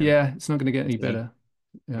 I can yeah. It's not going to get any see. better,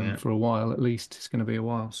 Yeah, for a while at least. It's going to be a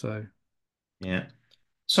while. So, yeah.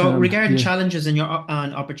 So regarding yeah. challenges and your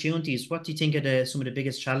and opportunities, what do you think are some of the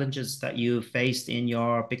biggest challenges that you faced in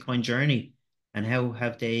your Bitcoin journey, and how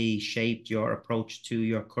have they shaped your approach to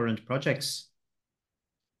your current projects?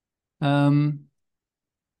 Um,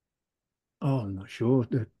 I'm not sure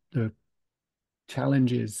the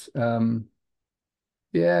challenges.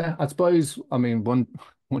 Yeah, I suppose. I mean, one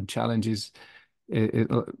challenge is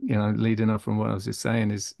leading up from what I was just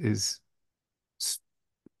saying is s-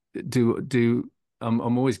 do I'm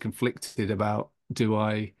always conflicted about do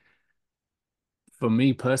I for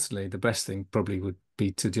me personally the best thing probably would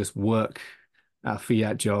be to just work a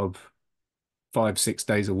fiat job 5 6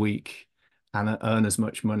 days a week and earn as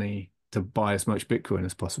much money to buy as much Bitcoin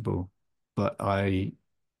as possible. But I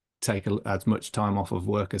take as much time off of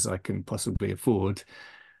work as I can possibly afford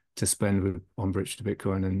to spend on Bridge to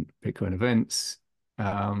Bitcoin and Bitcoin events.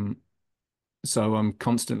 Um, so I'm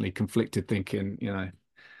constantly conflicted, thinking,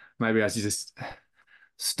 maybe I should just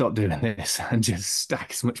stop doing this and just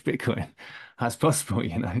stack as much Bitcoin as possible.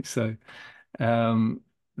 So um,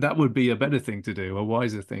 that would be a better thing to do, a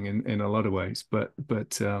wiser thing in a lot of ways. But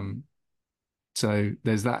so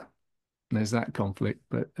there's that conflict.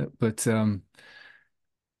 But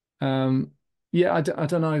yeah, I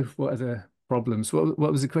don't know what other problems. What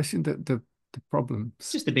was the question? The problems,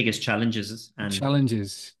 Just the biggest challenges the and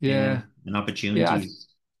challenges. yeah, Yeah, and yeah, opportunities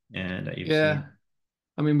that you've yeah. seen.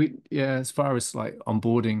 I mean, as far as like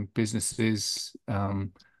onboarding businesses,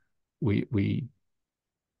 we we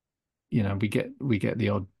get the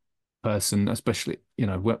odd person, especially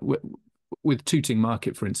with Tooting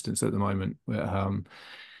Market, for instance, at the moment,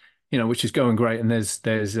 which is going great, and there's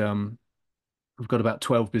we've got about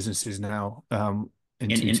 12 businesses now in In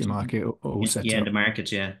Tooting Market all set yeah, in the up.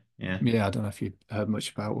 market, yeah, yeah, Yeah, I don't know if you've heard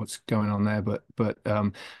much about what's going on there, but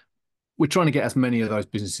we're trying to get as many of those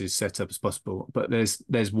businesses set up as possible. But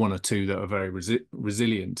there's one or two that are very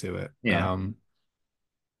resilient to it. yeah.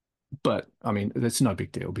 But I mean, that's no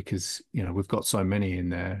big deal because we've got so many in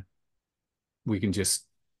there. We can just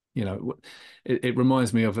it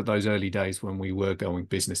reminds me of those early days when we were going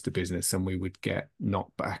business to business and we would get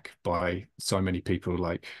knocked back by so many people,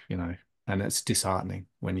 and it's disheartening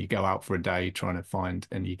when you go out for a day trying to find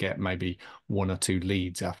and you get maybe one or two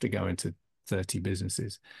leads after going to 30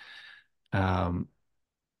 businesses. um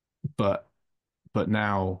but but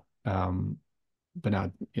now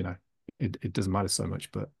it doesn't matter so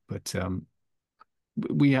much, but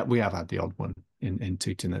we have had the odd one in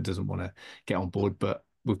Tooting that doesn't want to get on board, but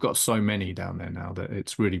we've got so many down there now that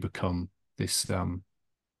it's really become this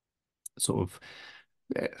sort of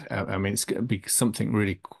I mean, it's going to be something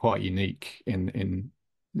really quite unique in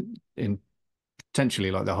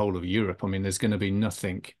potentially like the whole of Europe. I mean, there's going to be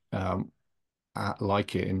nothing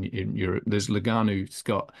like it in Europe. There's Lugano's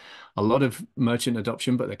got a lot of merchant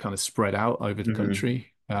adoption, but they're kind of spread out over the Hmm. country.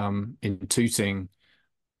 In Tooting,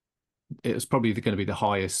 it's probably going to be the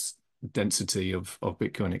highest density of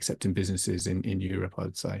Bitcoin accepting businesses in Europe, I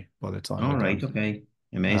would say, by the time we're All right, done. okay,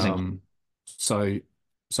 amazing. Um, so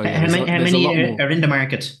so yeah, How there's a many lot more. are in the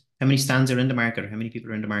market? How many stands are in the market? Or how many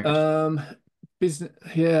people are in the market? Um, business,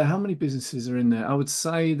 yeah, how many businesses are in there? I would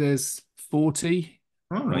say there's 40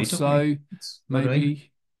 All or right, okay, so, that's good, right?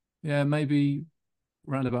 maybe. Yeah, maybe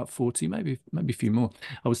around about 40, maybe a few more.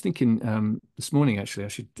 I was thinking this morning actually I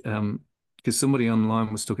should because somebody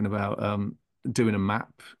online was talking about doing a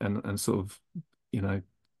map and sort of you know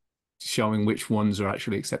showing which ones are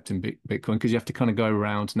actually accepting Bitcoin, because you have to kind of go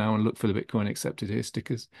around now and look for the Bitcoin accepted here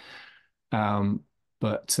stickers. Um,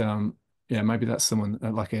 but yeah, maybe that's someone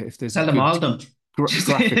if there's a Tell them all good of them. Just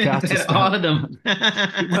graphic artist all out. of them.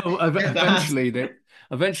 Well, Get that.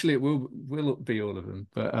 eventually it will be all of them.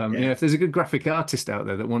 But Yeah. if there's a good graphic artist out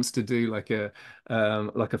there that wants to do like a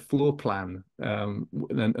floor plan,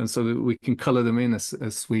 and so that we can color them in as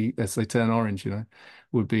they turn orange,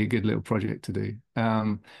 would be a good little project to do.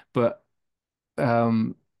 But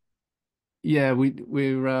um, yeah,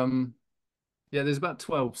 there's about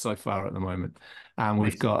 12 so far at the moment, and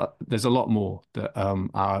Nice. there's a lot more that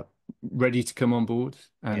are ready to come on board.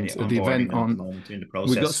 Yeah, And yeah, the onboarding event them at the on moment, doing the we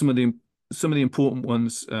got process. some of the important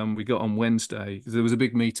ones we got on Wednesday. There was a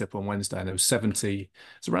big meetup on Wednesday, and there was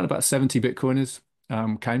it's around about 70 Bitcoiners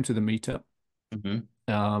came to the meetup. Hmm.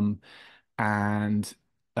 Um, and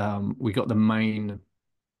we got the main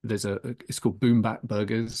it's called Boombat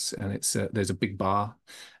Burgers, and there's a big bar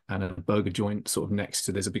and a burger joint sort of next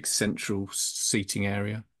to there's a big central seating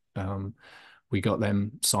area. Um, we got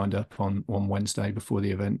them signed up on Wednesday before the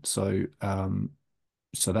event, so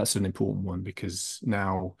that's an important one because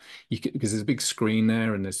now because there's a big screen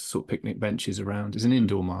there and there's sort of picnic benches around. It's an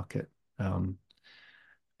indoor market, um,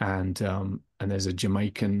 and there's a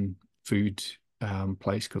Jamaican food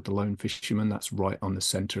place called the Lone Fisherman that's right on the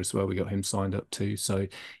center as well. We got him signed up too, so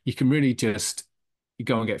you can really just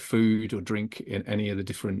go and get food or drink in any of the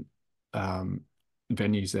different um,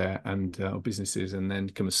 venues there and businesses, and then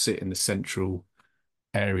come and sit in the central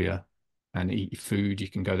area and eat your food. You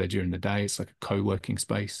can go there during the day. It's like a co-working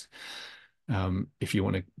space. If you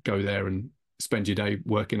want to go there and spend your day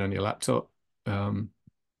working on your laptop, um,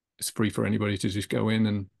 it's free for anybody to just go in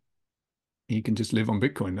and you can just live on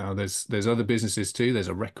Bitcoin now. There's other businesses too. There's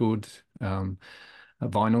a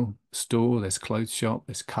vinyl store. There's clothes shop.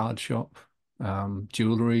 There's card shop,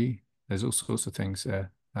 jewelry. There's all sorts of things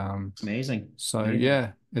there. Amazing. So Amazing.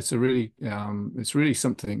 yeah, it's really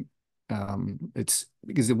something. It's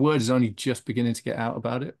because the word is only just beginning to get out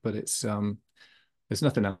about it, but there's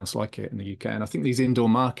nothing else like it in the UK. And I think these indoor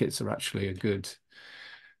markets are actually a good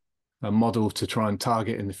model to try and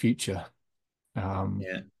target in the future. Um,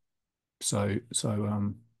 Yeah. so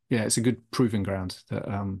yeah, it's a good proving ground that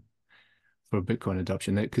for Bitcoin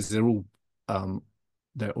adoption because um,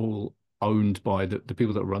 they're all owned by the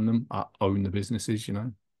people that run them own the businesses,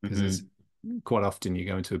 because Hmm. quite often you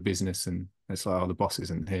go into a business and it's like, oh, the boss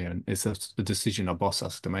isn't here, and it's a decision a boss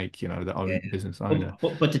has to make, the Yeah. business owner.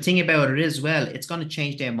 But the thing about it is, well, it's going to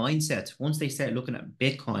change their mindset once they start looking at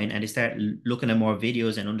Bitcoin and they start looking at more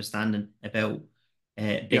videos and understanding about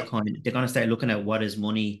Yeah, Bitcoin. They're going to start looking at what is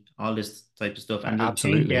money, all this type of stuff, and it'll change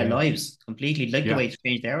absolutely. their Yeah, lives completely, like the way yeah, it's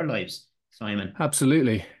changed our lives, Simon.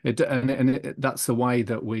 absolutely. That's the way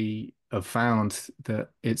that we have found that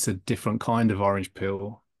it's a different kind of orange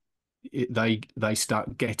pill. They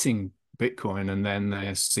start getting Bitcoin and then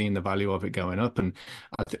they're seeing the value of it going up. And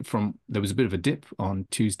I think from there was a bit of a dip on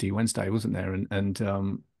Tuesday, Wednesday, wasn't there? And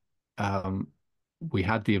um, we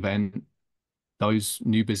had the event. Those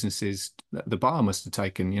new businesses, the bar must have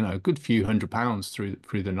taken, a good few £100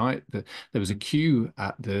 through the night. There was a queue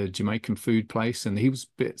at the Jamaican food place, and he was a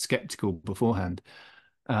bit skeptical beforehand.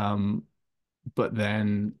 Um, but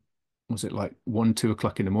then was it like 1, 2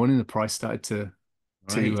 o'clock in the morning? The price started to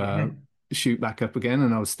Right? Yeah. shoot back up again,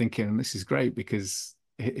 and I was thinking this is great because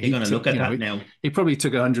They're he going to took, look at that now. he probably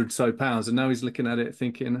took 100 so pounds, and now he's looking at it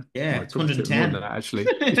thinking, Yeah, well, he it's probably took more than 110. that actually.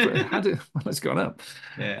 He's probably had it, well, it's gone up.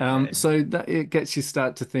 Yeah. So that it gets you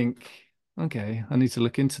start to think, okay, I need to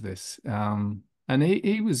look into this. And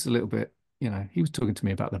he was a little bit, he was talking to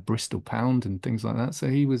me about the Bristol pound and things like that. So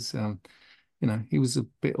he was, he was a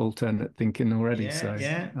bit alternate thinking already. Yeah, So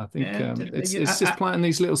yeah, I think yeah. it's just planting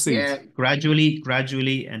these little Yeah, seeds.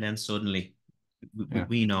 gradually, and then suddenly, Yeah.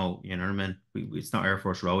 we know, you know what I mean? It's not Air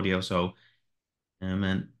Force rodeo, so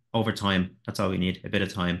and over time, that's all we need, a bit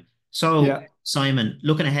of time. So, Yeah. Simon,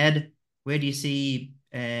 looking ahead, where do you see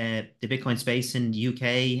the Bitcoin space in the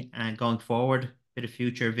UK and going forward? Bit of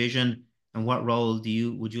future vision, and what role would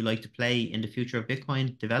you like to play in the future of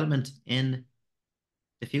Bitcoin development in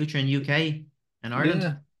the future in UK and Ireland?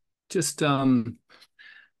 Yeah. Just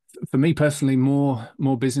for me personally, more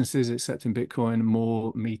businesses accepting Bitcoin,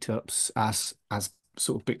 more meetups as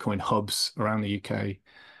sort of Bitcoin hubs around the UK,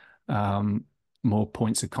 um, more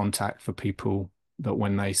points of contact for people that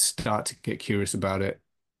when they start to get curious about it,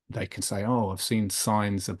 they can say, "Oh, I've seen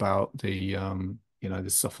signs about the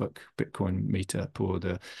Suffolk Bitcoin meetup or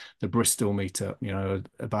the Bristol meetup,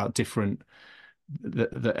 about different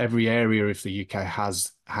that every area of the UK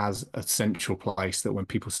has a central place that when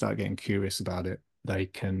people start getting curious about it,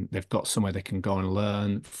 they've got somewhere they can go and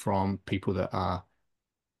learn from people that are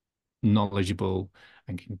knowledgeable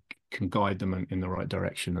and can guide them in the right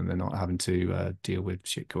direction, and they're not having to deal with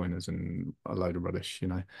shitcoiners and a load of rubbish.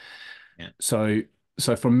 Yeah. So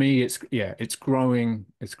so for me, it's growing.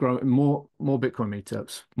 It's growing more Bitcoin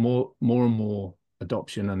meetups, more and more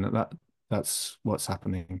adoption, and that's what's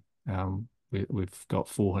happening. We've got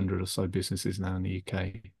 400 or so businesses now in the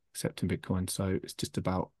UK accepting Bitcoin, so it's just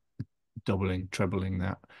about doubling, trebling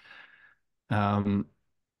that. Um,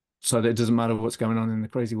 so that it doesn't matter what's going on in the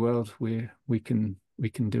crazy world, we can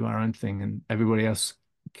do our own thing, and everybody else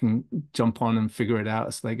can jump on and figure it out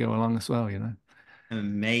as they go along as well. So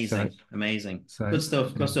Amazing, amazing. so Good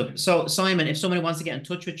stuff, good yeah. stuff. So, Simon, if somebody wants to get in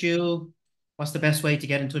touch with you, what's the best way to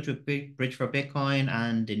get in touch with Bridge for Bitcoin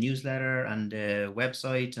and the newsletter and the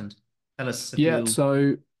website? And tell us a Yeah, few.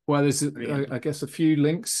 so well, there's Where to get in I touch. guess a few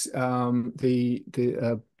links. The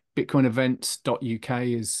bitcoinevents.uk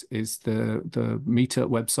is the meetup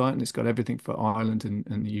website, and it's got everything for Ireland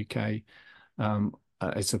and the UK.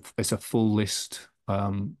 It's a full list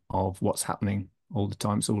of what's happening all the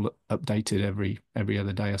time. It's all updated every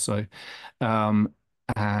other day or so. Um,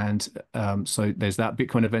 and so there's that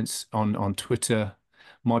Bitcoin events on Twitter.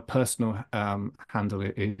 My personal handle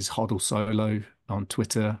is Hodl Solo on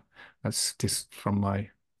Twitter. That's just from my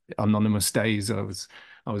anonymous days. It was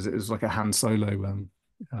like a Han Solo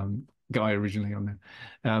guy originally on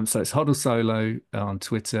there. So it's Hodl Solo on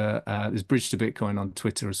Twitter. There's Bridge to Bitcoin on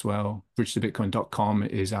Twitter as well. Bridgetobitcoin.com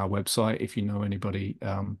is our website if you know anybody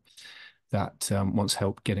that wants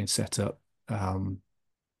help getting set up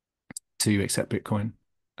to accept Bitcoin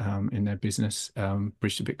in their business.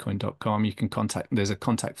 Bridgetobitcoin.com. You can contact, there's a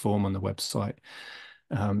contact form on the website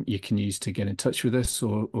you can use to get in touch with us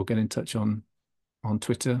or get in touch on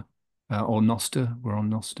Twitter or Noster. We're on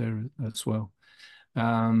Noster as well.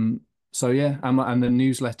 So yeah, and the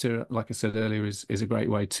newsletter, like I said earlier, is a great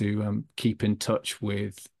way to keep in touch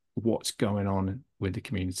with what's going on with the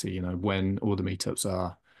community. When all the meetups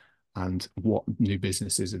are, and what new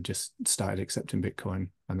businesses have just started accepting Bitcoin,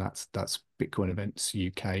 and that's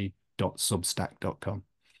bitcoineventsuk.substack.com.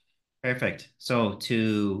 Perfect. So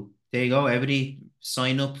there you go. Everybody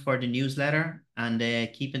sign up for the newsletter and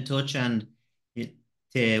keep in touch and it,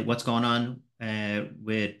 to what's going on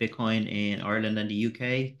with Bitcoin in Ireland and the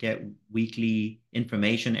UK. Get weekly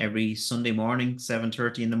information every Sunday morning,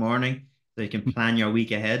 7:30 in the morning, so you can plan your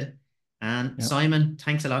week ahead. And Yeah, Simon,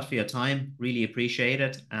 thanks a lot for your time. Really appreciate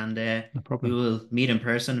it. And no we problem. will meet in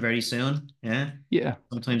person very soon. Yeah, Yeah,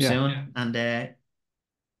 sometime yeah, soon. And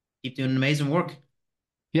keep doing amazing work.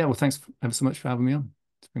 yeah. Well, thanks ever so much for having me on.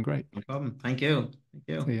 It's been great. No problem. Thank you. Thank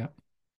See you. ya.